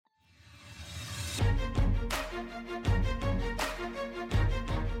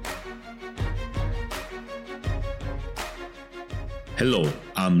Hello,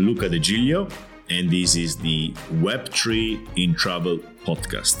 I'm Luca and this is the Web3 in Travel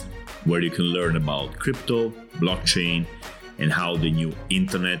podcast, where you can learn about crypto, blockchain, and how the new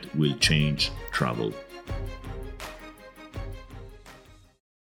internet will change travel.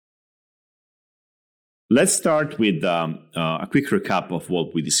 Let's start with a quick recap of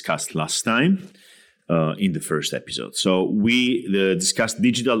what we discussed last time in the first episode. So we discussed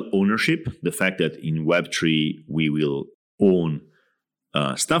digital ownership, the fact that in Web3 we will own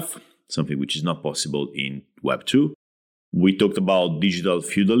stuff, something which is not possible in Web 2. We talked about digital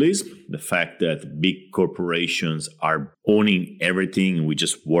feudalism, the fact that big corporations are owning everything and we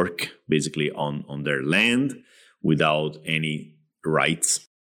just work basically on their land without any rights.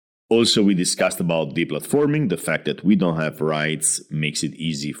 Also, we discussed about deplatforming, the fact that we don't have rights makes it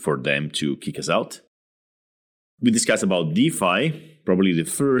easy for them to kick us out. We discussed about DeFi, probably the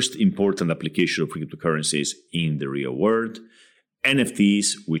first important application of cryptocurrencies in the real world.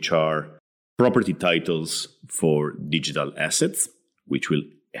 NFTs, which are property titles for digital assets, which will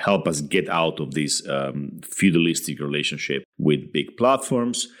help us get out of this feudalistic relationship with big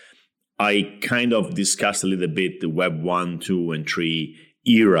platforms. I kind of discussed a little bit the Web 1, 2, and 3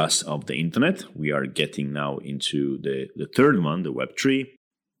 eras of the internet. We are getting now into the third one, the Web 3.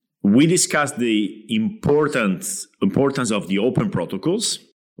 We discussed the importance of the open protocols,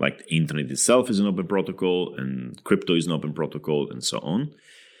 like the internet itself is an open protocol and crypto is an open protocol and so on.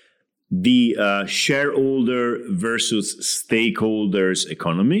 The shareholder versus stakeholders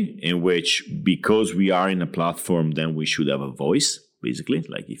economy, in which because we are in a platform, then we should have a voice, basically.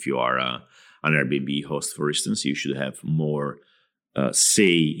 Like if you are an Airbnb host, for instance, you should have more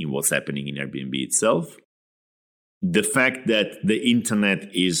say in what's happening in Airbnb itself. The fact that the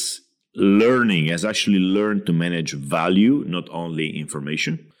internet has actually learned to manage value, not only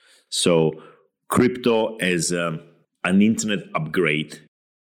information. So crypto as an internet upgrade.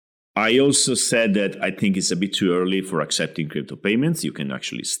 I also said that I think it's a bit too early for accepting crypto payments. You can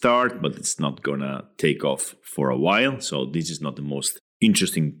actually start, but it's not going to take off for a while. So this is not the most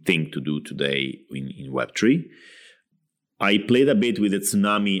interesting thing to do today in Web3. I played a bit with the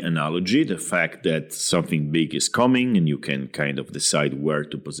tsunami analogy, the fact that something big is coming and you can kind of decide where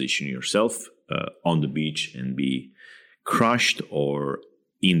to position yourself on the beach and be crushed or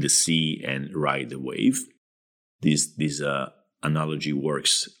in the sea and ride the wave. This analogy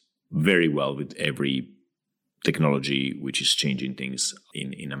works very well with every technology which is changing things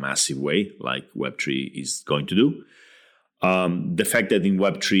in a massive way, like Web3 is going to do. The fact that in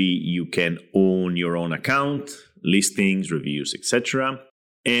Web3 you can own your own account, listings, reviews, etc.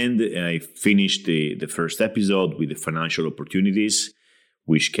 And I finished the first episode with the financial opportunities,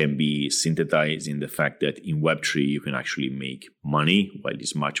 which can be synthesized in the fact that in Web3 you can actually make money, while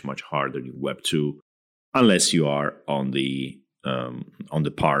it's much, much harder in Web2, unless you are on the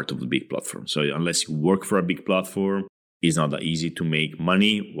part of the big platform. So unless you work for a big platform, it's not that easy to make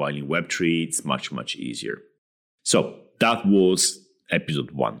money, while in Web3 it's much, much easier. So that was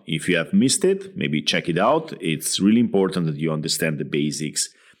episode 1. If you have missed it, maybe check it out. It's really important that you understand the basics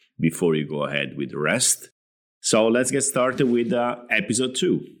before you go ahead with the rest. So let's get started with episode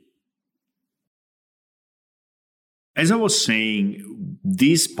 2. As I was saying,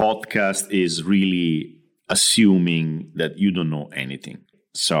 this podcast is really assuming that you don't know anything.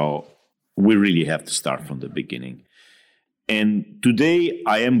 So we really have to start from the beginning. And today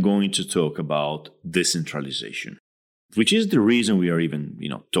I am going to talk about decentralization, which is the reason we are even,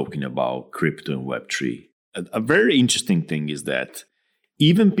 talking about crypto and Web3. A very interesting thing is that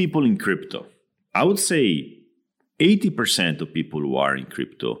even people in crypto, I would say 80% of people who are in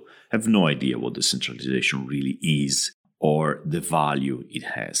crypto have no idea what decentralization really is or the value it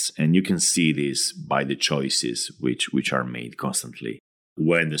has. And you can see this by the choices which are made constantly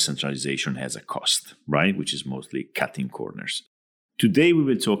when decentralization has a cost, right? Which is mostly cutting corners. Today, we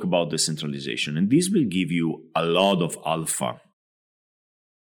will talk about decentralization, and this will give you a lot of alpha.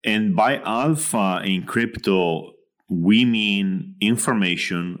 And by alpha in crypto, we mean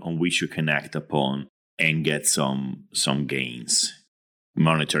information on which you can act upon and get some gains,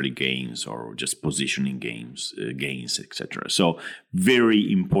 monetary gains or just positioning gains, etc. So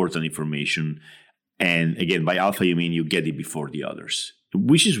very important information. And again, by alpha, you mean you get it before the others,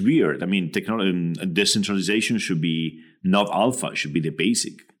 which is weird. I mean, decentralization should be not alpha, it should be the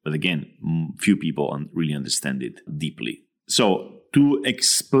basic. But again, few people really understand it deeply. So to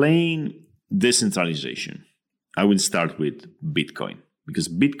explain decentralization, I will start with Bitcoin, because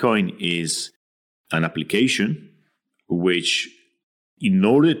Bitcoin is an application which, in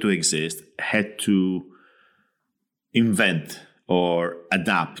order to exist, had to invent or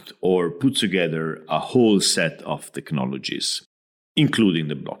adapt or put together a whole set of technologies including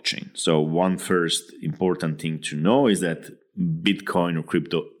the blockchain. So one first important thing to know is that Bitcoin or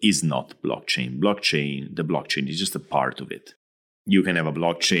crypto is not blockchain. The blockchain is just a part of it. You can have a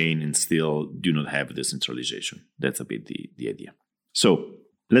blockchain and still do not have decentralization. That's a bit the idea. So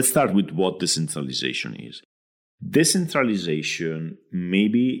let's start with what decentralization is. Decentralization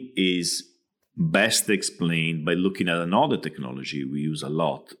maybe is best explained by looking at another technology we use a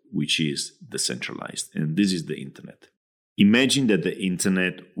lot, which is decentralized. And this is the internet. Imagine that the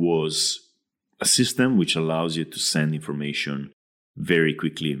internet was a system which allows you to send information very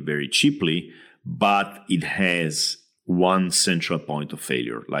quickly and very cheaply, but it has one central point of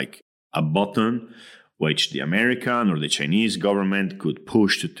failure, like a button which the American or the Chinese government could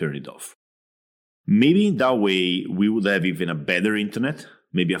push to turn it off. Maybe in that way, we would have even a better internet,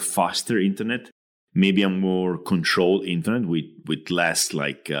 maybe a faster internet, maybe a more controlled internet with less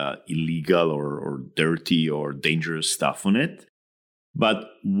illegal or dirty or dangerous stuff on it. But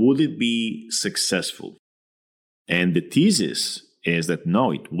would it be successful? And the thesis is that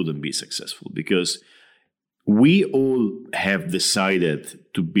no, it wouldn't be successful because we all have decided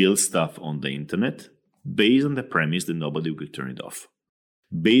to build stuff on the internet based on the premise that nobody could turn it off.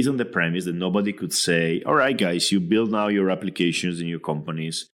 Based on the premise that nobody could say, all right, guys, you build now your applications in your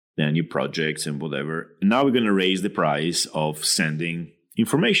companies, then your projects and whatever. And now we're going to raise the price of sending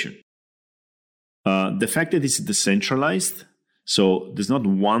information. The fact that it's decentralized, so there's not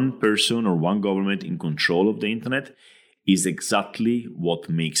one person or one government in control of the internet, is exactly what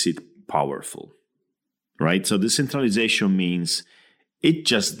makes it powerful, right? So decentralization means it's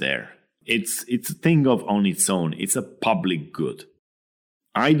just there. It's a thing on its own. It's a public good.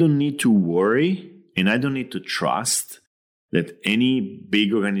 I don't need to worry and I don't need to trust that any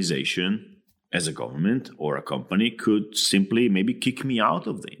big organization as a government or a company could simply maybe kick me out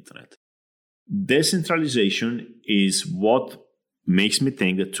of the internet. Decentralization is what makes me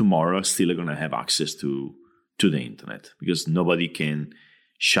think that tomorrow I'm still going to have access to the internet because nobody can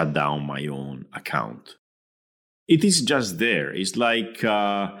shut down my own account. It is just there. It's like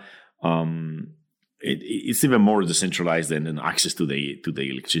it's even more decentralized than access to the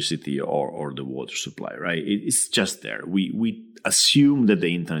electricity or the water supply, right? It's just there. We assume that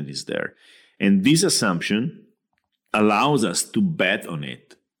the internet is there. And this assumption allows us to bet on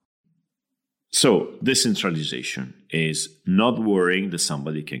it. So decentralization is not worrying that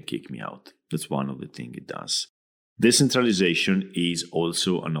somebody can kick me out. That's one of the things it does. Decentralization is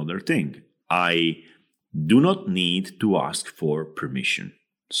also another thing. I do not need to ask for permission.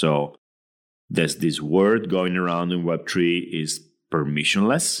 So there's this word going around in Web3 is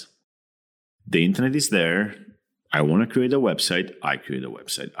permissionless. The internet is there. I want to create a website. I create a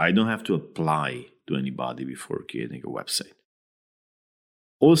website. I don't have to apply to anybody before creating a website.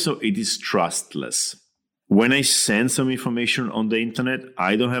 Also, it is trustless. When I send some information on the internet,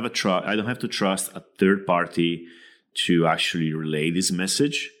 I don't have to trust a third party to actually relay this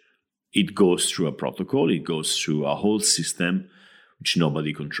message. It goes through a protocol. It goes through a whole system which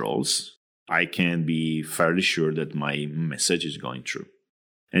nobody controls. I can be fairly sure that my message is going through.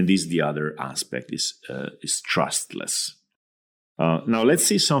 And this, the other aspect, is trustless. Now, let's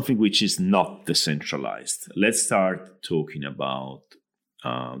see something which is not decentralized. Let's start talking about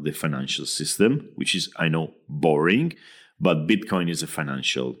the financial system, which is, I know, boring, but Bitcoin is a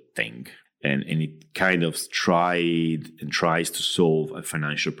financial thing. And it kind of tries to solve a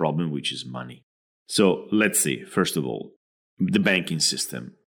financial problem, which is money. So let's see, first of all, the banking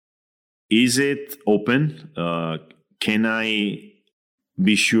system. Is it open? Can I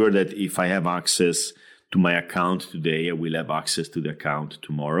be sure that if I have access to my account today, I will have access to the account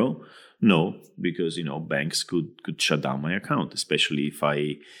tomorrow? No, because banks could shut down my account, especially if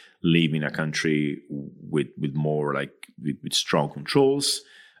I live in a country with more with strong controls,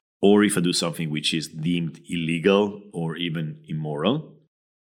 or if I do something which is deemed illegal or even immoral.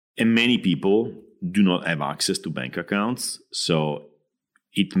 And many people do not have access to bank accounts, so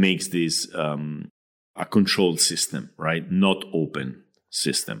it makes this a controlled system, right? Not open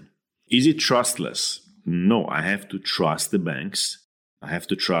system. Is it trustless? No, I have to trust the banks. I have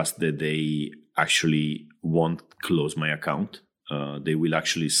to trust that they actually won't close my account. They will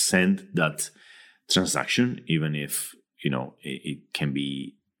actually send that transaction, even if it can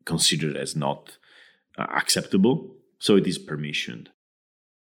be considered as not acceptable. So it is permissioned.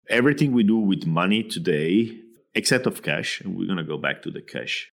 Everything we do with money today, except of cash, and we're going to go back to the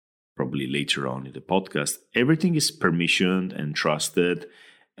cash probably later on in the podcast, everything is permissioned and trusted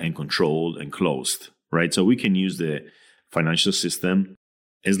and controlled and closed, right? So we can use the financial system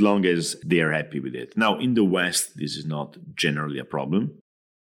as long as they are happy with it. Now, in the West, this is not generally a problem.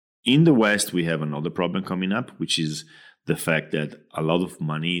 In the West, we have another problem coming up, which is the fact that a lot of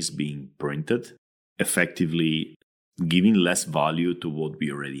money is being printed, effectively giving less value to what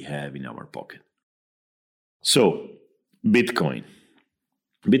we already have in our pocket. So, Bitcoin.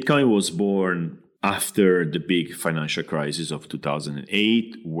 Bitcoin was born after the big financial crisis of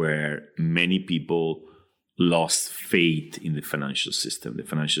 2008, where many people lost faith in the financial system. The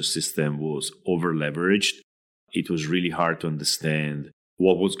financial system was over-leveraged. It was really hard to understand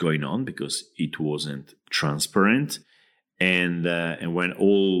what was going on because it wasn't transparent. And when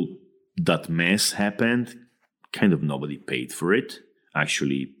all that mess happened, kind of nobody paid for it.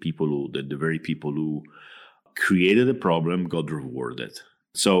 Actually, the very people who created the problem got rewarded.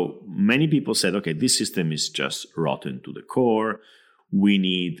 So many people said, okay, this system is just rotten to the core. We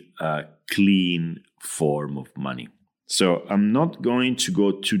need a clean form of money. So I'm not going to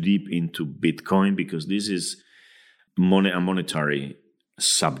go too deep into Bitcoin because this is a monetary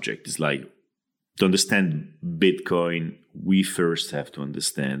subject. It's like, to understand Bitcoin, we first have to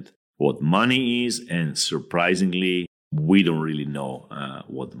understand what money is. And surprisingly, we don't really know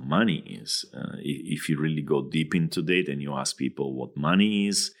what money is. If you really go deep into it and you ask people what money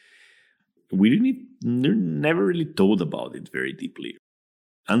is, we never really thought about it very deeply.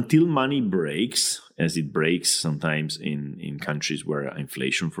 Until money breaks, as it breaks sometimes in countries where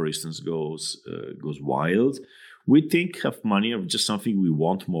inflation, for instance, goes wild, we think of money as just something we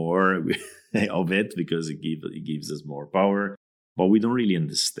want more of it because it gives us more power, but we don't really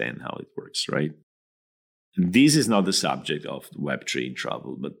understand how it works, right? This is not the subject of Web3 in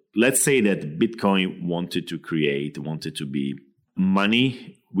travel, but let's say that Bitcoin wanted to be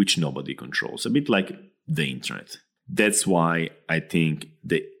money which nobody controls, a bit like the internet. That's why I think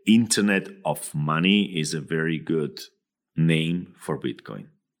the Internet of Money is a very good name for Bitcoin.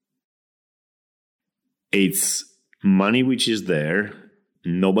 It's money which is there.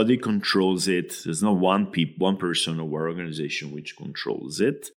 Nobody controls it. There's not one person or organization which controls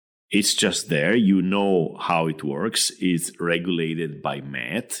it. It's just there. You know how it works. It's regulated by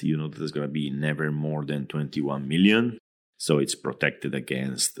math. You know there's going to be never more than 21 million. So it's protected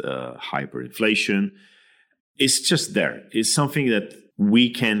against hyperinflation. It's just there. It's something that we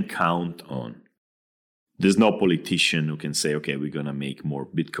can count on. There's no politician who can say, okay, we're going to make more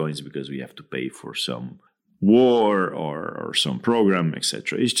Bitcoins because we have to pay for some war or some program,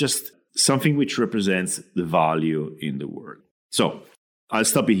 etc. It's just something which represents the value in the world. So I'll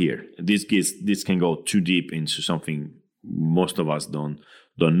stop it here. This can go too deep into something most of us don't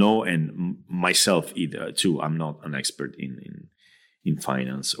know, and myself either too. I'm not an expert in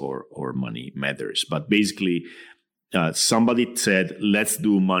finance or money matters. But basically, somebody said, let's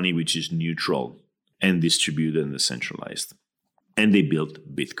do money which is neutral and distributed and decentralized. And they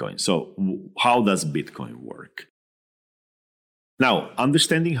built Bitcoin. So how does Bitcoin work? Now,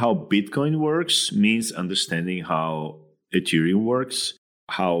 understanding how Bitcoin works means understanding how Ethereum works,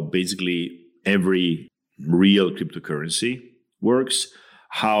 how basically every real cryptocurrency works,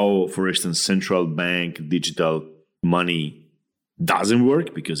 how, for instance, central bank digital money doesn't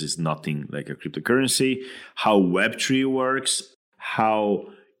work because it's nothing like a cryptocurrency, how Web3 works, how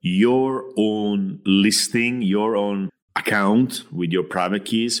your own listing, your own account with your private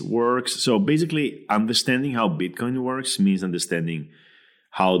keys works. So basically, understanding how Bitcoin works means understanding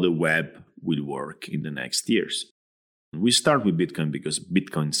how the web will work in the next years. We start with Bitcoin because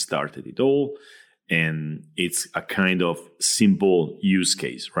Bitcoin started it all, and it's a kind of simple use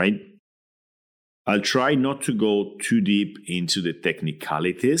case, right? I'll try not to go too deep into the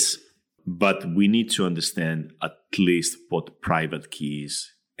technicalities, but we need to understand at least what private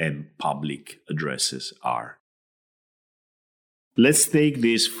keys and public addresses are. Let's take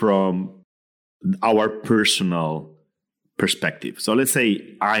this from our personal perspective. So let's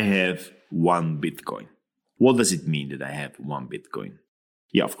say I have one Bitcoin. What does it mean that I have one Bitcoin?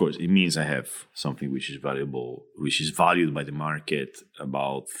 Yeah, of course, it means I have something which is valuable, which is valued by the market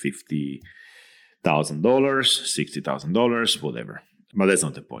about $50,000, $60,000, whatever. But that's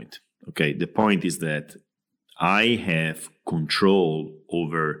not the point. Okay, the point is that I have control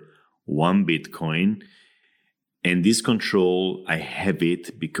over one Bitcoin, and this control, I have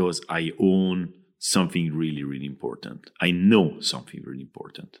it because I own something really, really important. I know something really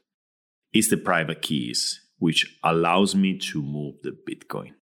important. It's the private keys, which allows me to move the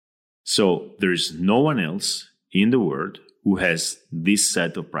Bitcoin. So there's no one else in the world who has this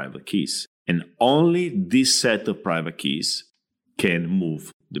set of private keys. And only this set of private keys can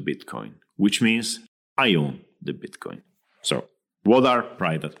move the Bitcoin, which means I own the Bitcoin. So what are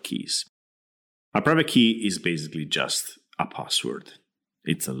private keys? A private key is basically just a password.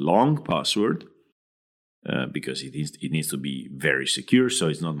 It's a long password because it needs to be very secure. So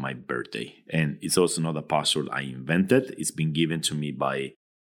it's not my birthday. And it's also not a password I invented. It's been given to me by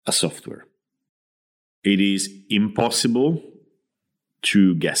a software. It is impossible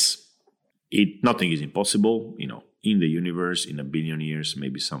to guess. Nothing is impossible, in the universe. In a billion years,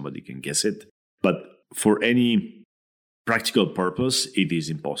 maybe somebody can guess it. But for any practical purpose, it is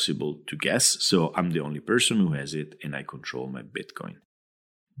impossible to guess. So I'm the only person who has it, and I control my Bitcoin.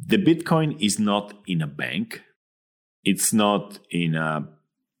 The Bitcoin is not in a bank. It's not in an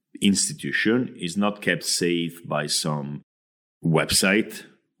institution. It's not kept safe by some website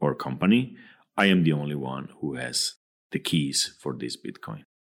or company. I am the only one who has the keys for this Bitcoin.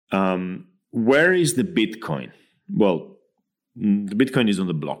 Where is the Bitcoin? Well, the Bitcoin is on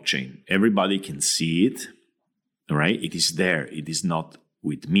the blockchain. Everybody can see it, right? It is there. It is not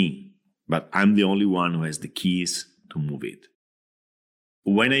with me, but I'm the only one who has the keys to move it.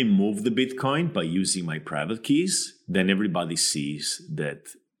 When I move the Bitcoin by using my private keys, then everybody sees that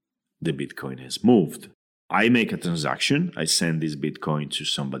the Bitcoin has moved. I make a transaction. I send this Bitcoin to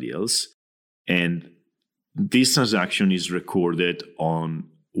somebody else, and this transaction is recorded on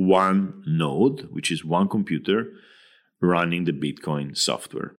one node, which is one computer running the Bitcoin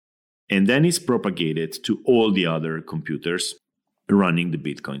software. And then it's propagated to all the other computers running the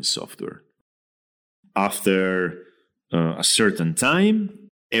Bitcoin software. After a certain time,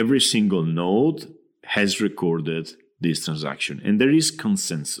 every single node has recorded this transaction. And there is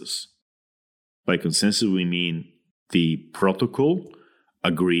consensus. By consensus, we mean the protocol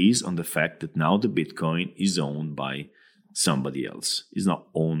agrees on the fact that now the Bitcoin is owned by somebody else. It's not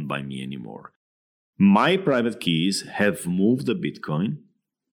owned by me anymore. My private keys have moved the Bitcoin,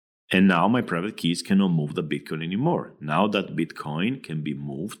 and now my private keys cannot move the Bitcoin anymore. Now that Bitcoin can be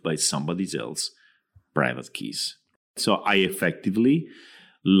moved by somebody else's private keys. So I effectively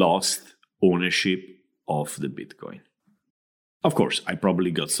lost ownership of the Bitcoin. Of course, I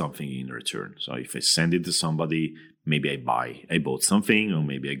probably got something in return. So if I send it to somebody, maybe I bought something, or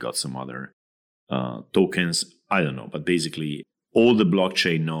maybe I got some other tokens. I don't know. But basically, all the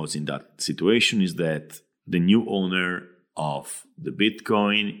blockchain knows in that situation is that the new owner of the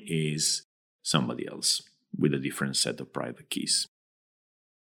Bitcoin is somebody else with a different set of private keys.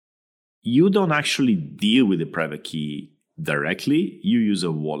 You don't actually deal with the private key directly. You use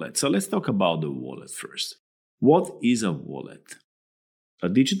a wallet. So let's talk about the wallet first. What is a wallet? A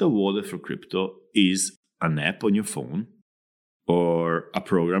digital wallet for crypto is an app on your phone or a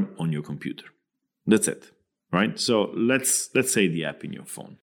program on your computer. That's it, right? So let's say the app in your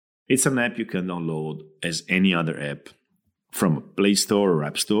phone. It's an app you can download as any other app from a Play Store or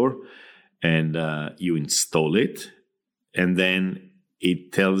App Store, and you install it, and then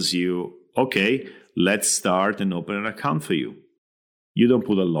it tells you, okay, let's start and open an account for you. You don't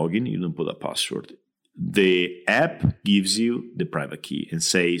put a login, you don't put a password. The app gives you the private key and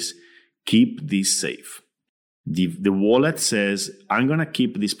says, keep this safe. The wallet says, I'm going to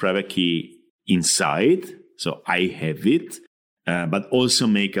keep this private key inside, so I have it, but also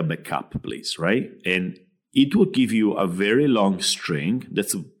make a backup, please, right? And it will give you a very long string.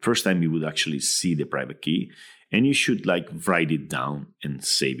 That's the first time you would actually see the private key. And you should write it down and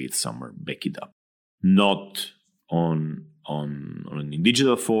save it somewhere, back it up. Not on in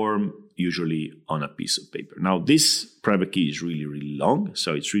digital form, usually on a piece of paper. Now, this private key is really, really long,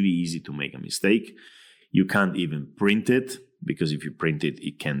 so it's really easy to make a mistake. You can't even print it, because if you print it,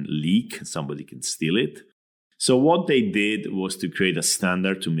 it can leak and somebody can steal it. So what they did was to create a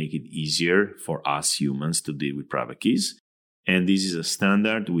standard to make it easier for us humans to deal with private keys. And this is a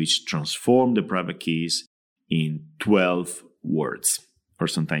standard which transformed the private keys in 12 words, or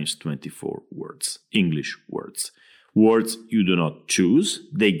sometimes 24 words, English words. Words you do not choose,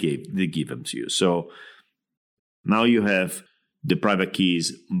 they give them to you. So now you have the private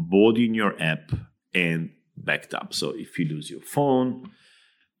keys both in your app and backed up. So if you lose your phone,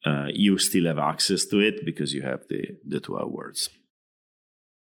 you still have access to it because you have the 12 words.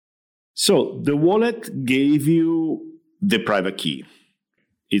 So the wallet gave you the private key.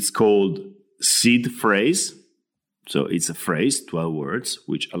 It's called seed phrase. So it's a phrase, 12 words,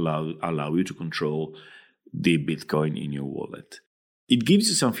 which allow you to control the Bitcoin in your wallet. It gives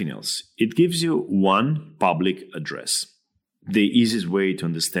you something else. It gives you one public address. The easiest way to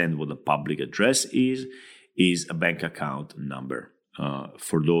understand what a public address is a bank account number.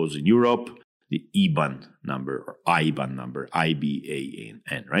 For those in Europe, the IBAN number or IBAN number,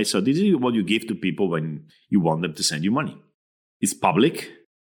 IBAN, right? So this is what you give to people when you want them to send you money. It's public.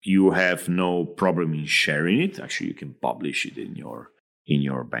 You have no problem in sharing it. Actually, you can publish it in your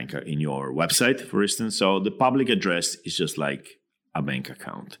website, for instance. So the public address is just like a bank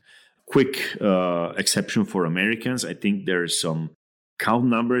account. quick exception for Americans. I think there's some account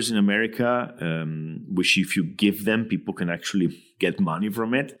numbers in America, which if you give them, people can actually get money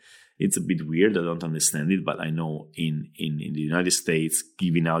from it. It's a bit weird. I don't understand it, but I know in the United States,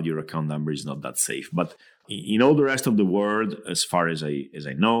 giving out your account number is not that safe. But in all the rest of the world, as far as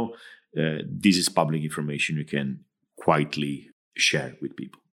I know, this is public information you can quietly share with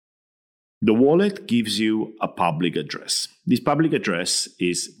people. The wallet gives you a public address. This public address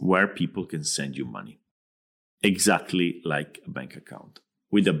is where people can send you money, exactly like a bank account,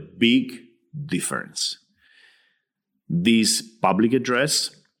 with a big difference. This public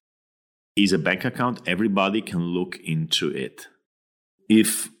address is a bank account. Everybody can look into it.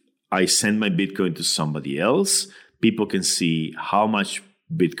 If I send my Bitcoin to somebody else, people can see how much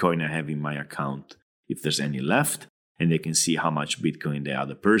Bitcoin I have in my account, if there's any left, and they can see how much Bitcoin the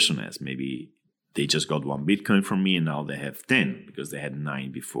other person has. Maybe they just got 1 Bitcoin from me and now they have 10 because they had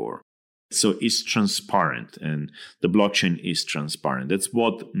 9 before. So it's transparent, and the blockchain is transparent. That's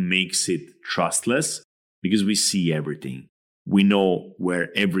what makes it trustless, because we see everything. We know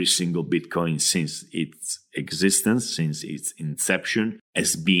where every single Bitcoin since its existence, since its inception,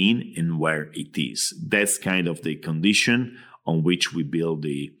 has been and where it is. That's kind of the condition on which we build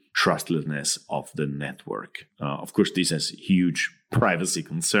the trustlessness of the network. Of course, this has huge privacy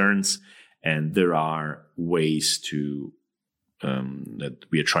concerns, and there are ways to that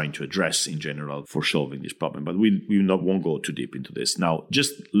we are trying to address in general for solving this problem. But we won't go too deep into this. Now,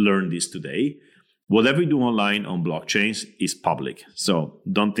 just learn this today. Whatever you do online on blockchains is public. So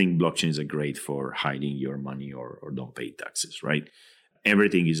don't think blockchains are great for hiding your money or don't pay taxes, right?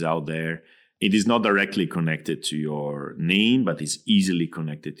 Everything is out there. It is not directly connected to your name, but it's easily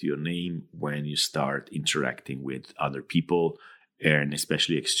connected to your name when you start interacting with other people, and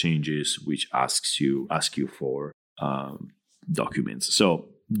especially exchanges which ask you for documents. So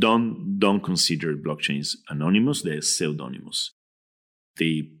don't consider blockchains anonymous. They're pseudonymous.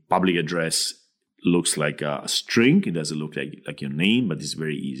 The public address looks like a string. It doesn't look like your name, but it's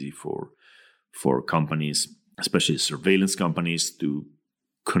very easy for companies, especially surveillance companies, to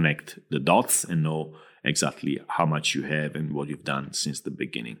connect the dots and know exactly how much you have and what you've done since the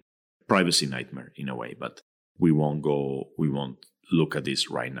beginning. Privacy nightmare in a way, but we won't look at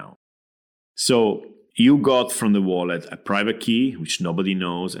this right now. So you got from the wallet a private key, which nobody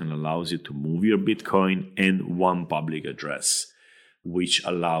knows and allows you to move your Bitcoin, and one public address, which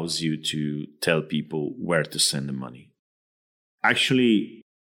allows you to tell people where to send the money. Actually,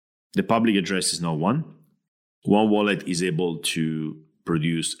 the public address is not one. One wallet is able to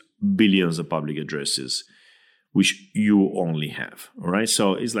produce billions of public addresses, which you only have. All right.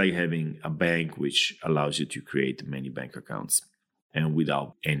 So it's like having a bank which allows you to create many bank accounts and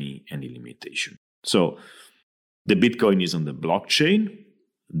without any limitation. So the Bitcoin is on the blockchain.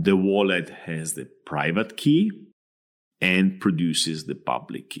 The wallet has the private key and produces the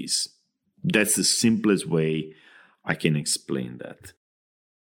public keys. That's the simplest way I can explain that.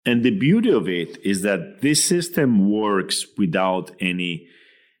 And the beauty of it is that this system works without any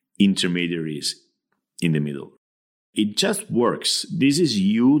intermediaries in the middle. It just works. This is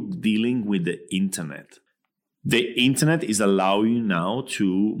you dealing with the internet. The internet is allowing you now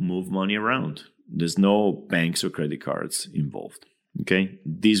to move money around. There's no banks or credit cards involved. Okay?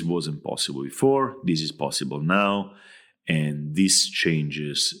 This wasn't possible before. This is possible now. And this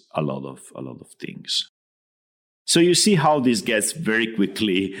changes a lot of things. So you see how this gets very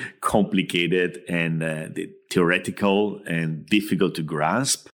quickly complicated and theoretical and difficult to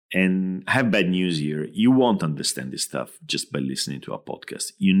grasp. And I have bad news here. You won't understand this stuff just by listening to a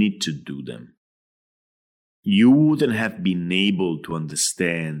podcast. You need to do them. You wouldn't have been able to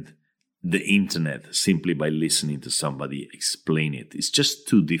understand the internet simply by listening to somebody explain it. It's just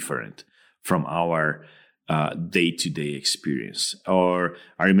too different from our day-to-day experience. Or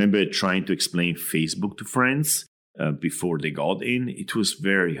I remember trying to explain Facebook to friends before they got in. It was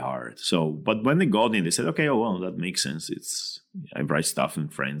very hard. But when they got in, they said, okay, oh, well, that makes sense. I write stuff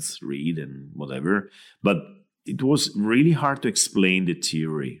and friends read and whatever. But it was really hard to explain the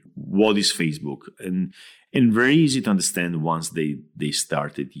theory. What is Facebook? And very easy to understand once they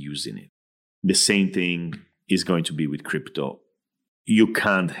started using it. The same thing is going to be with crypto. You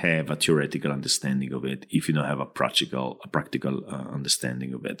can't have a theoretical understanding of it if you don't have a practical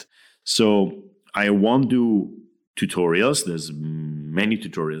understanding of it. So I won't do tutorials. There's many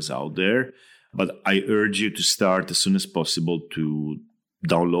tutorials out there, but I urge you to start as soon as possible to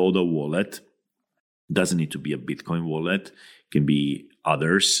download a wallet. It doesn't need to be a Bitcoin wallet. It can be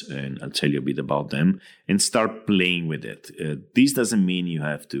others, and I'll tell you a bit about them, and start playing with it. This doesn't mean you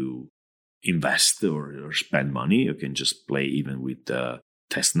have to invest or spend money. You can just play even with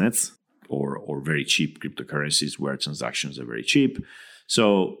testnets. or very cheap cryptocurrencies where transactions are very cheap.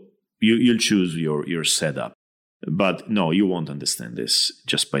 So you'll choose your setup. But no, you won't understand this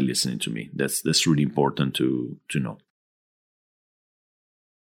just by listening to me. That's really important to know.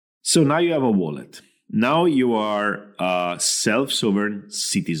 So now you have a wallet. Now you are a self-sovereign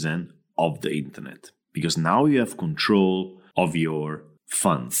citizen of the internet because now you have control of your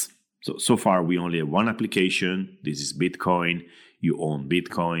funds. So far, we only have one application. This is Bitcoin. You own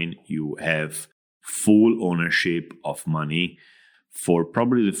Bitcoin. You have full ownership of money for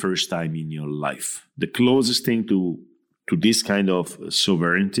probably the first time in your life. The closest thing to this kind of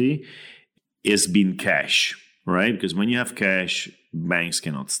sovereignty has been cash, right? Because when you have cash, banks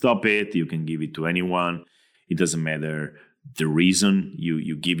cannot stop it. You can give it to anyone. It doesn't matter the reason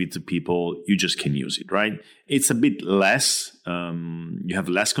you give it to people. You just can use it, right? It's a bit less. You have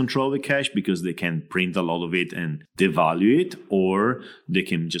less control with cash because they can print a lot of it and devalue it, or they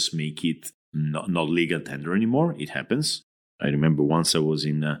can just make it not legal tender anymore. It happens. I remember once I was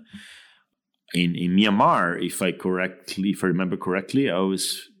in Myanmar. If I remember correctly, I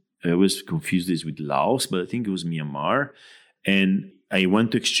was confused this with Laos, but I think it was Myanmar. And I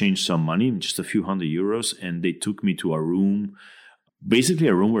went to exchange some money, just a few €100, and they took me to a room, basically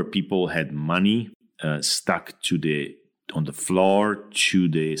a room where people had money stuck on the floor to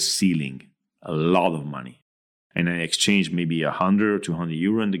the ceiling, a lot of money. And I exchanged maybe 100 or 200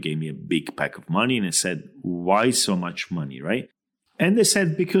 euro, and they gave me a big pack of money. And I said, why so much money, right? And they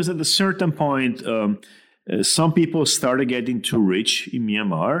said, because at a certain point, some people started getting too rich in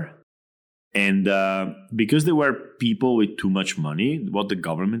Myanmar. And because there were people with too much money, what the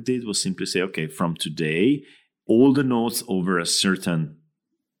government did was simply say, okay, from today, all the notes over a certain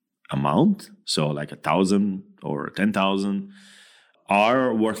amount, so like 1,000 or 10,000,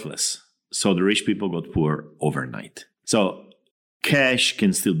 are worthless. So the rich people got poor overnight. So cash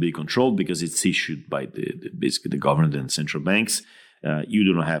can still be controlled because it's issued by basically the government and central banks. You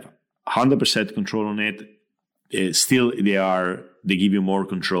do not have 100% control on it. Still, they give you more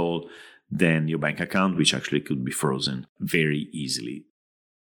control than your bank account, which actually could be frozen very easily.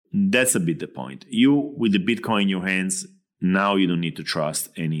 That's a bit the point. You, with the Bitcoin in your hands, now you don't need to trust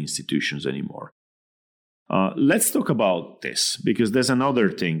any institutions anymore. Let's talk about this, because there's another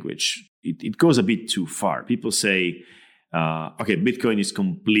thing which it goes a bit too far. People say, okay, Bitcoin is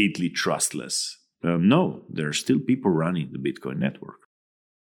completely trustless. No, there are still people running the Bitcoin network.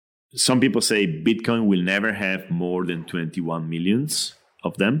 Some people say Bitcoin will never have more than 21 millions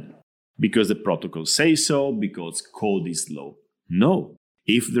of them because the protocol says so, because code is low. No,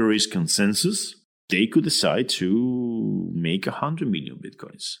 if there is consensus, they could decide to make 100 million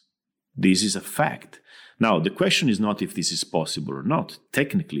Bitcoins. This is a fact. Now, the question is not if this is possible or not.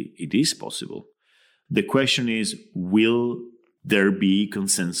 Technically, it is possible. The question is, will there be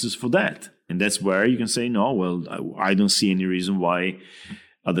consensus for that? And that's where you can say, no, well, I don't see any reason why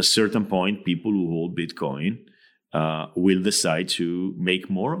at a certain point, people who hold Bitcoin will decide to make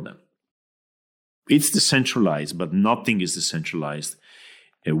more of them. It's decentralized, but nothing is decentralized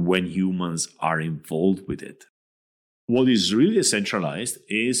when humans are involved with it. What is really decentralized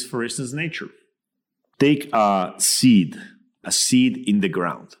is, for instance, nature. Take a seed in the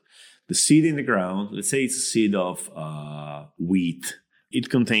ground. The seed in the ground, let's say it's a seed of wheat. It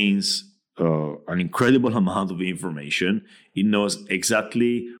contains an incredible amount of information. It knows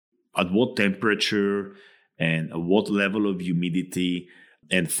exactly at what temperature and at what level of humidity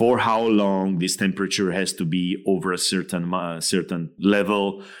and for how long this temperature has to be over a certain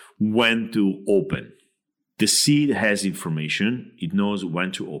level, when to open. The seed has information. It knows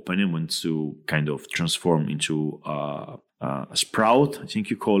when to open and when to kind of transform into a sprout, I think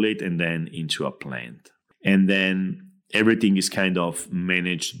you call it, and then into a plant. And then everything is kind of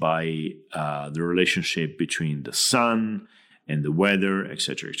managed by the relationship between the sun and the weather,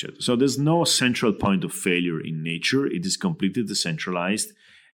 etc., etc. So there's no central point of failure in nature. It is completely decentralized.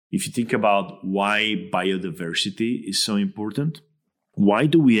 If you think about why biodiversity is so important, why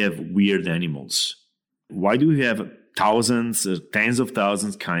do we have weird animals? Why do we have thousands, tens of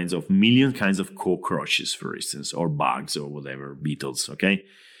thousands kinds of, million kinds of cockroaches, for instance, or bugs or whatever, beetles, okay?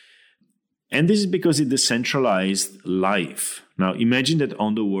 And this is because it decentralized life. Now, imagine that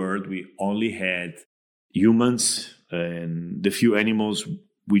on the world, we only had humans and the few animals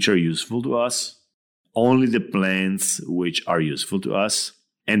which are useful to us, only the plants which are useful to us,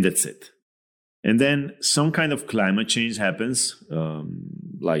 and that's it. And then some kind of climate change happens,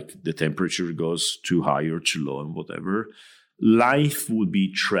 like the temperature goes too high or too low and whatever. Life would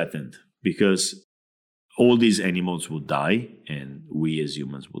be threatened because all these animals would die and we as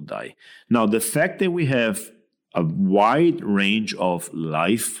humans would die. Now, the fact that we have a wide range of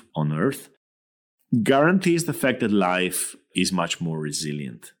life on Earth guarantees the fact that life is much more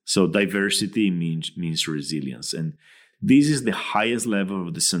resilient. So diversity means resilience. And this is the highest level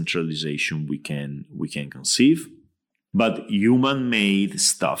of decentralization we can conceive. But human-made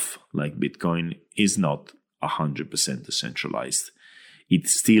stuff like Bitcoin is not 100% decentralized. It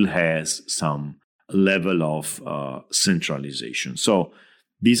still has some level of centralization. So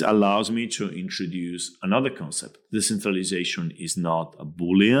this allows me to introduce another concept. Decentralization is not a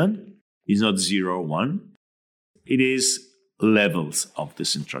Boolean. It's not 0, 1. It is levels of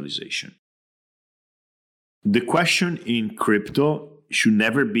decentralization. The question in crypto should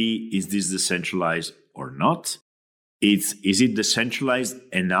never be, is this decentralized or not? Is it decentralized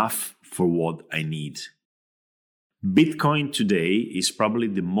enough for what I need? Bitcoin today is probably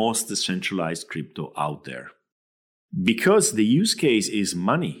the most decentralized crypto out there. Because the use case is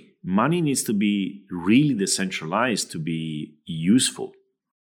money. Money needs to be really decentralized to be useful.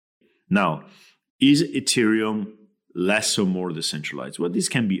 Now, is Ethereum less or more decentralized? Well, this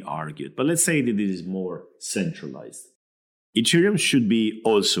can be argued, but let's say that it is more centralized. Ethereum should be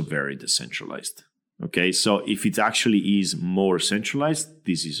also very decentralized. Okay, so if it actually is more centralized,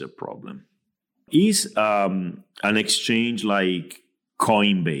 this is a problem. Is an exchange like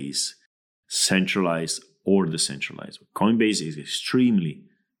Coinbase centralized or decentralized? Coinbase is extremely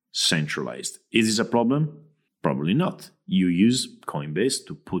centralized. Is this a problem? Probably not. You use Coinbase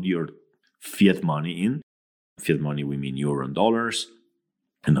to put your fiat money in. Fiat money, we mean euro and dollars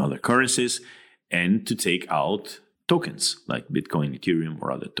and other currencies, and to take out tokens like Bitcoin, Ethereum,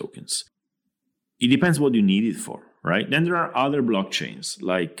 or other tokens. It depends what you need it for, right? Then there are other blockchains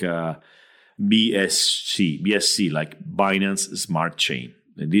like BSC, like Binance Smart Chain.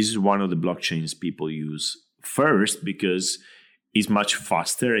 And this is one of the blockchains people use first because it's much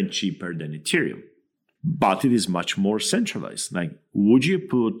faster and cheaper than Ethereum. But it is much more centralized. Like, would you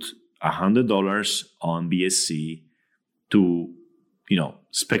put $100 on BSC to,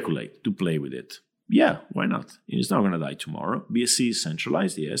 speculate, to play with it? Yeah, why not? It's not going to die tomorrow. BSC is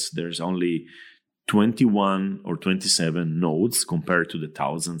centralized, yes. There's only 21 or 27 nodes compared to the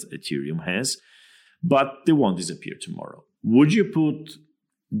thousands Ethereum has, but they won't disappear tomorrow. Would you put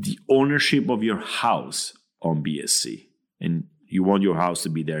the ownership of your house on BSC and you want your house to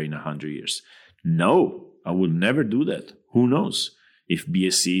be there in 100 years? No, I will never do that. Who knows if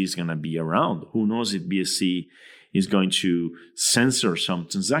BSC is going to be around? Who knows if BSC is going to censor some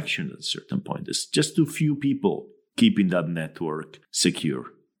transaction at a certain point? There's just too few people keeping that network secure.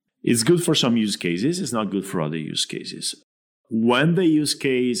 It's good for some use cases. It's not good for other use cases. When the use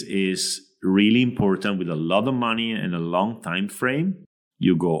case is really important with a lot of money and a long time frame,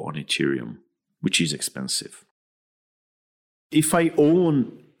 you go on Ethereum, which is expensive. If I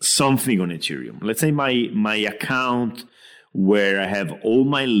own something on Ethereum, let's say my account where I have all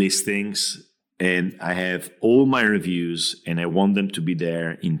my listings and I have all my reviews and I want them to be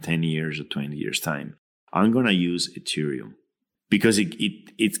there in 10 years or 20 years time, I'm going to use Ethereum because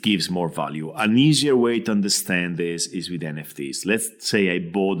it gives more value. An easier way to understand this is with NFTs. Let's say I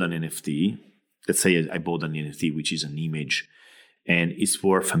bought an NFT. Let's say I bought an NFT, which is an image, and it's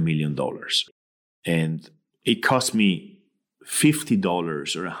worth $1 million. And it cost me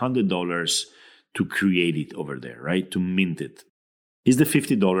 $50 or $100 to create it over there, right? To mint it. Is the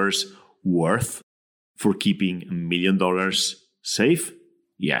 $50 worth for keeping $1 million safe?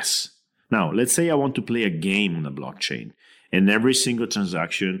 Yes. Now, let's say I want to play a game on the blockchain and every single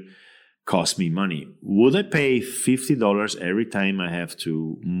transaction costs me money. Would I pay $50 every time I have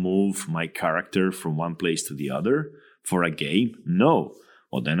to move my character from one place to the other for a game? No.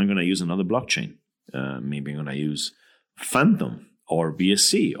 Well, then I'm going to use another blockchain. Maybe I'm going to use Phantom or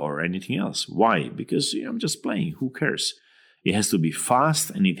BSC or anything else. Why? Because I'm just playing. Who cares? It has to be fast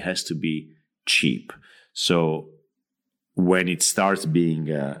and it has to be cheap. So when it starts being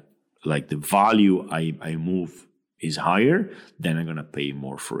like the value I move is higher, then I'm going to pay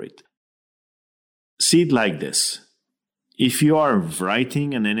more for it. See it like this. If you are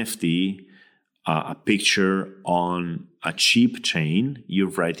writing an NFT, a picture on a cheap chain, you're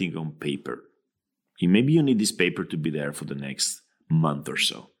writing on paper. Maybe you need this paper to be there for the next month or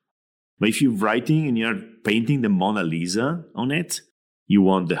so. But if you're writing and you're painting the Mona Lisa on it, you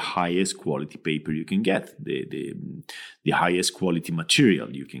want the highest quality paper you can get, the highest quality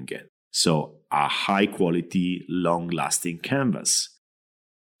material you can get. So a high quality, long lasting canvas.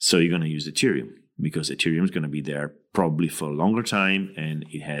 So you're going to use Ethereum because Ethereum is going to be there probably for a longer time and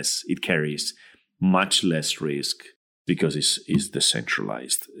it carries much less risk because it's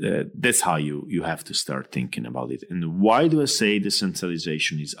decentralized. That's how you have to start thinking about it. And why do I say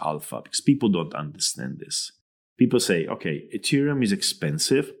decentralization is alpha? Because people don't understand this. people say, okay, Ethereum is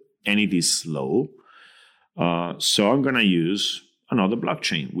expensive and it is slow. So I'm going to use another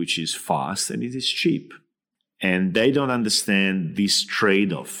blockchain, which is fast and it is cheap. And they don't understand this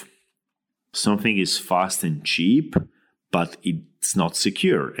trade-off. Something is fast and cheap, but it's not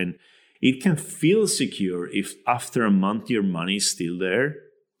secure. And it can feel secure if after a month your money is still there.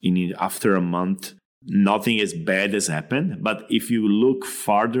 After a month, nothing as bad has happened. But if you look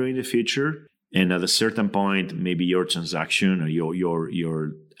farther in the future, and at a certain point, maybe your transaction or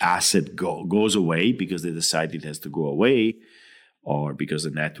your asset goes away because they decide it has to go away, or because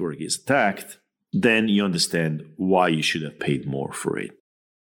the network is attacked, then you understand why you should have paid more for it.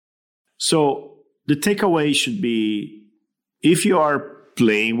 So the takeaway should be, if you are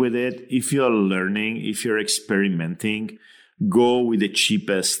playing with it, if you're learning, if you're experimenting, go with the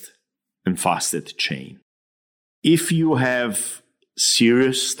cheapest and fastest chain. If you have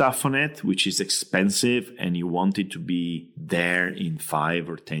serious stuff on it, which is expensive, and you want it to be there in 5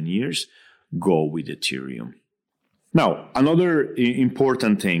 or 10 years, go with Ethereum. Now, another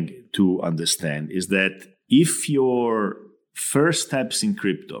important thing to understand is that if your first steps in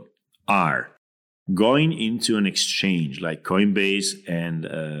crypto are going into an exchange like Coinbase and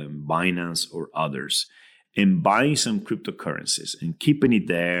Binance or others, and buying some cryptocurrencies and keeping it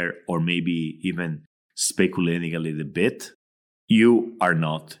there, or maybe even speculating a little bit, you are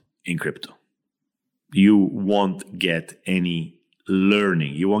not in crypto. You won't get any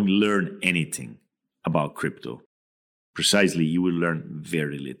learning. You won't learn anything about crypto. Precisely, you will learn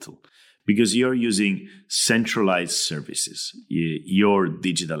very little because you're using centralized services. Your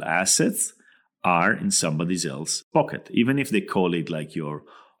digital assets are in somebody else's pocket. Even if they call it like your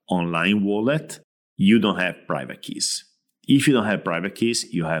online wallet, you don't have private keys. If you don't have private keys,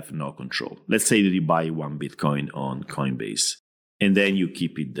 you have no control. Let's say that you buy 1 Bitcoin on Coinbase and then you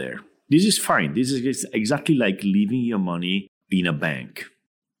keep it there. This is fine. This is exactly like leaving your money in a bank.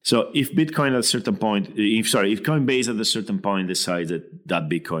 So if Bitcoin at a certain point, if Coinbase at a certain point decides that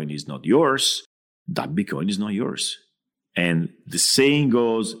Bitcoin is not yours, that Bitcoin is not yours. And the saying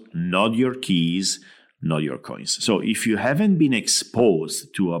goes, not your keys, not your coins. So if you haven't been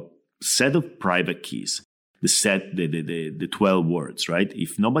exposed to a set of private keys, the 12 words, right?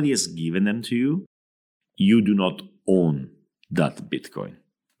 If nobody has given them to you, you do not own that Bitcoin.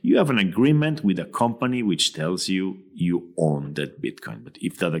 You have an agreement with a company which tells you you own that Bitcoin. But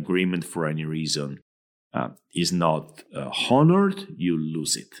if that agreement for any reason is not honored, you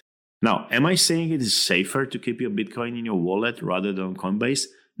lose it. Now, am I saying it is safer to keep your Bitcoin in your wallet rather than on Coinbase?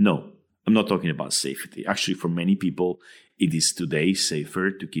 No, I'm not talking about safety. Actually, for many people, it is today safer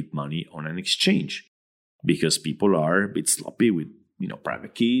to keep money on an exchange because people are a bit sloppy with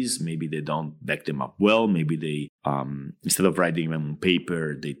private keys. Maybe they don't back them up well. Maybe they, instead of writing them on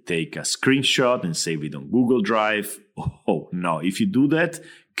paper, they take a screenshot and save it on Google Drive. Oh, no. If you do that,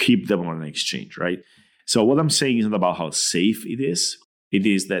 keep them on an exchange, right? So what I'm saying is not about how safe it is. It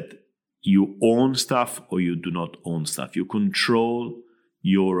is that you own stuff or you do not own stuff. You control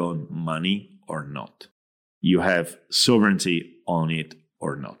your own money or not. You have sovereignty on it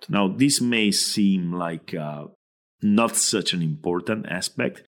or not. Now, this may seem like not such an important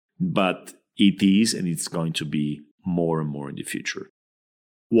aspect, but it is, and it's going to be more and more in the future.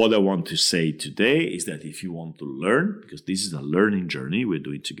 What I want to say today is that if you want to learn, because this is a learning journey we're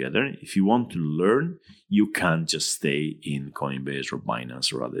doing together, if you want to learn, you can't just stay in Coinbase or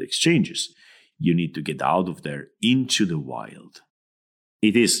Binance or other exchanges. You need to get out of there into the wild.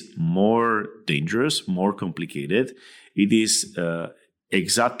 It is more dangerous, more complicated. It is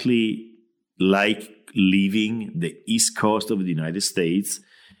exactly like leaving the east coast of the United States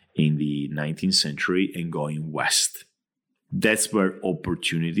in the 19th century and going west. That's where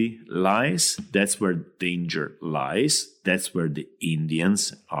opportunity lies. That's where danger lies. That's where the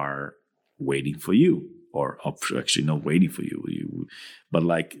Indians are waiting for you, or actually not waiting for you, but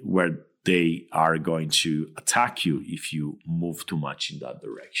like where they are going to attack you if you move too much in that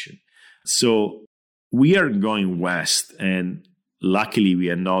direction. So we are going west, and luckily we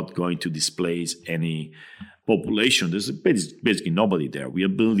are not going to displace any population. There's basically nobody there. We are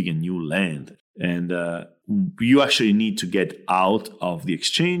building a new land, and you actually need to get out of the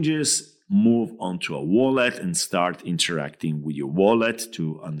exchanges, move onto a wallet, and start interacting with your wallet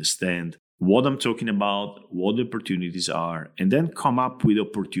to understand what I'm talking about, what the opportunities are, and then come up with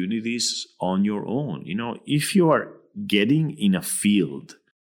opportunities on your own. If you are getting in a field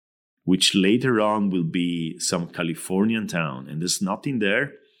which later on will be some Californian town, and there's nothing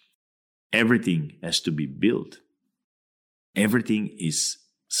there, everything has to be built. Everything is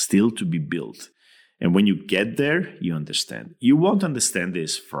still to be built. And when you get there, you understand. You won't understand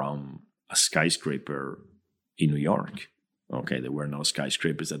this from a skyscraper in New York. Okay, there were no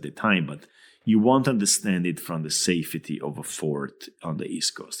skyscrapers at the time, but you won't understand it from the safety of a fort on the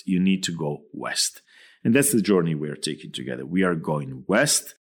East Coast. You need to go west. And that's the journey we are taking together. We are going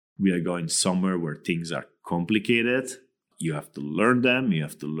west. We are going somewhere where things are complicated. You have to learn them. You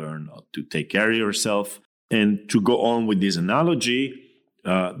have to learn how to take care of yourself. And to go on with this analogy,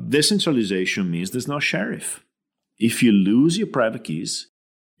 decentralization means there's no sheriff. If you lose your private keys,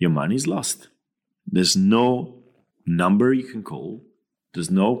 your money is lost. There's no number you can call. There's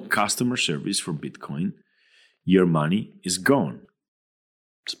no customer service for Bitcoin. Your money is gone.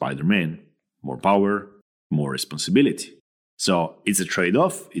 Spider-Man, more power, more responsibility. So it's a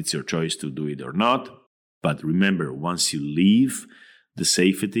trade-off. It's your choice to do it or not. But remember, once you leave the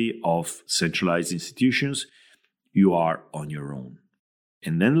safety of centralized institutions, you are on your own.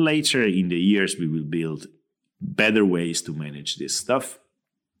 And then later in the years, we will build better ways to manage this stuff.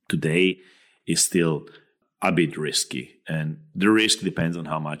 Today is still a bit risky, and the risk depends on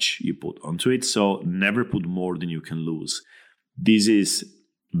how much you put onto it. So never put more than you can lose. This is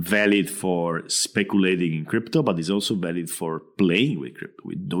valid for speculating in crypto, but it's also valid for playing with crypto,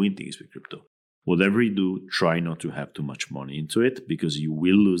 with doing things with crypto. Whatever you do, try not to have too much money into it, because you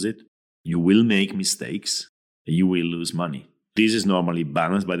will lose it. You will make mistakes, and you will lose money. This is normally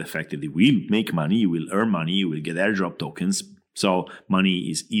balanced by the fact that you will make money, you will earn money, you will get airdrop tokens. So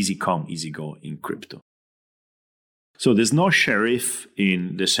money is easy come, easy go in crypto. So there's no sheriff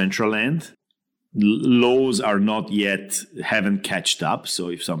in the central land. Laws are not yet, haven't catched up. So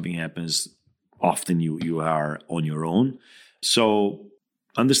if something happens, often you are on your own. So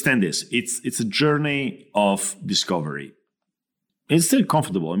understand this. It's a journey of discovery. It's still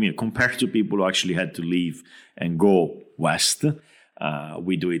comfortable. I mean, compared to people who actually had to leave and go west,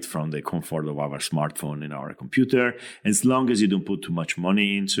 we do it from the comfort of our smartphone and our computer. As long as you don't put too much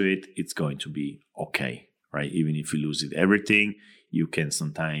money into it, it's going to be okay, right? Even if you lose it everything, you can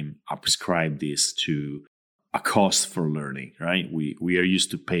sometimes ascribe this to a cost for learning, right? We are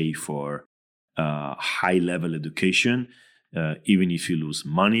used to pay for high-level education. Even if you lose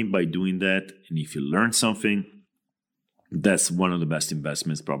money by doing that, and if you learn something, that's one of the best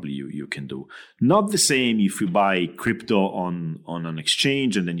investments probably you can do. Not the same if you buy crypto on an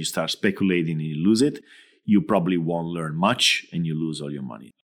exchange and then you start speculating and you lose it. You probably won't learn much and you lose all your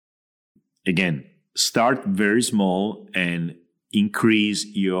money. Again, start very small and increase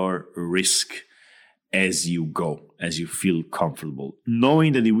your risk as you go, as you feel comfortable,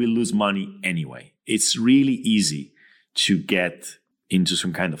 knowing that you will lose money anyway. It's really easy to get into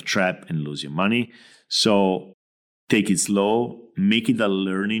some kind of trap and lose your money. So take it slow, make it a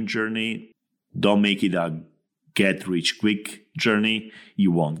learning journey. Don't make it a get rich quick journey.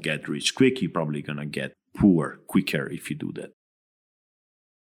 You won't get rich quick. You're probably going to get poor quicker if you do that.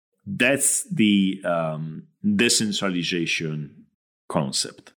 That's the decentralization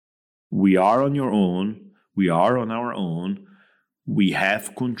concept. We are on your own. We are on our own. We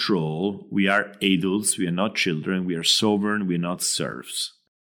have control. We are adults. We are not children. We are sovereign. We are not serfs.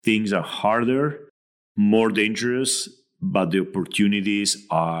 Things are harder, more dangerous, but the opportunities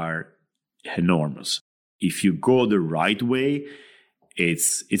are enormous. If you go the right way,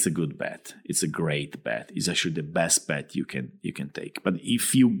 it's a good bet. It's a great bet. It's actually the best bet you can take. But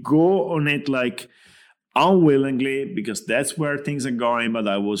if you go on it like unwillingly, because that's where things are going, but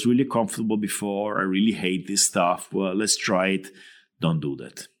I was really comfortable before, I really hate this stuff, well, let's try it. Don't do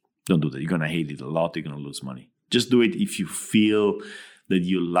that. Don't do that. You're going to hate it a lot. You're going to lose money. Just do it if you feel that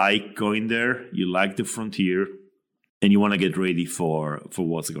you like going there, you like the frontier, and you want to get ready for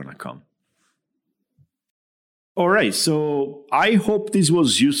what's going to come. All right. So I hope this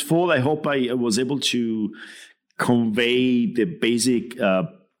was useful. I hope I was able to convey the basic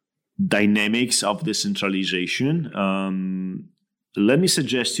dynamics of decentralization. Let me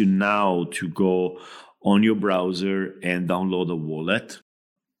suggest you now to go on your browser and download a wallet.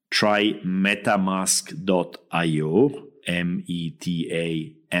 Try metamask.io,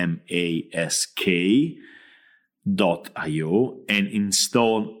 metamask.io, and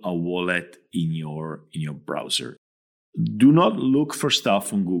install a wallet in your browser. Do not look for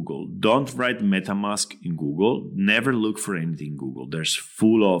stuff on Google. Don't write MetaMask in Google. Never look for anything in Google. There's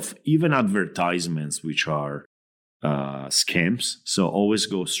full of even advertisements which are scams. So always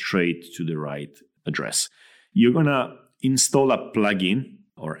go straight to the right address. You're going to install a plugin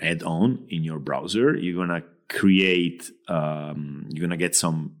or add-on in your browser. You're going to create, you're going to get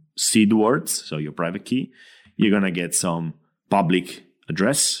some seed words, so your private key. You're going to get some public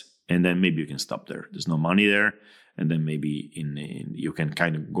address, and then maybe you can stop there. There's no money there. And then maybe you can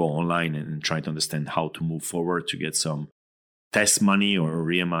kind of go online and try to understand how to move forward to get some test money or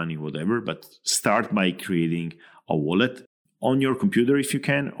real money, whatever, but start by creating a wallet on your computer if you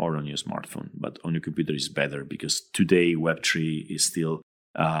can, or on your smartphone. But on your computer is better because today Web3 is still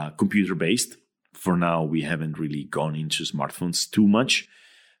computer-based. For now, we haven't really gone into smartphones too much.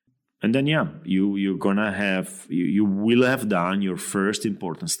 And then, you will have done your first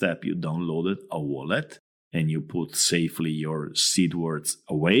important step. You downloaded a wallet and you put safely your seed words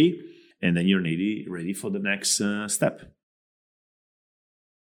away, and then you're ready for the next step.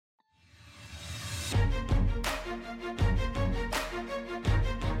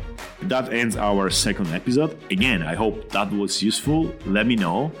 That ends our second episode. Again, I hope that was useful. Let me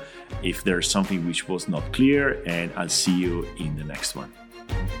know if there's something which was not clear, and I'll see you in the next one.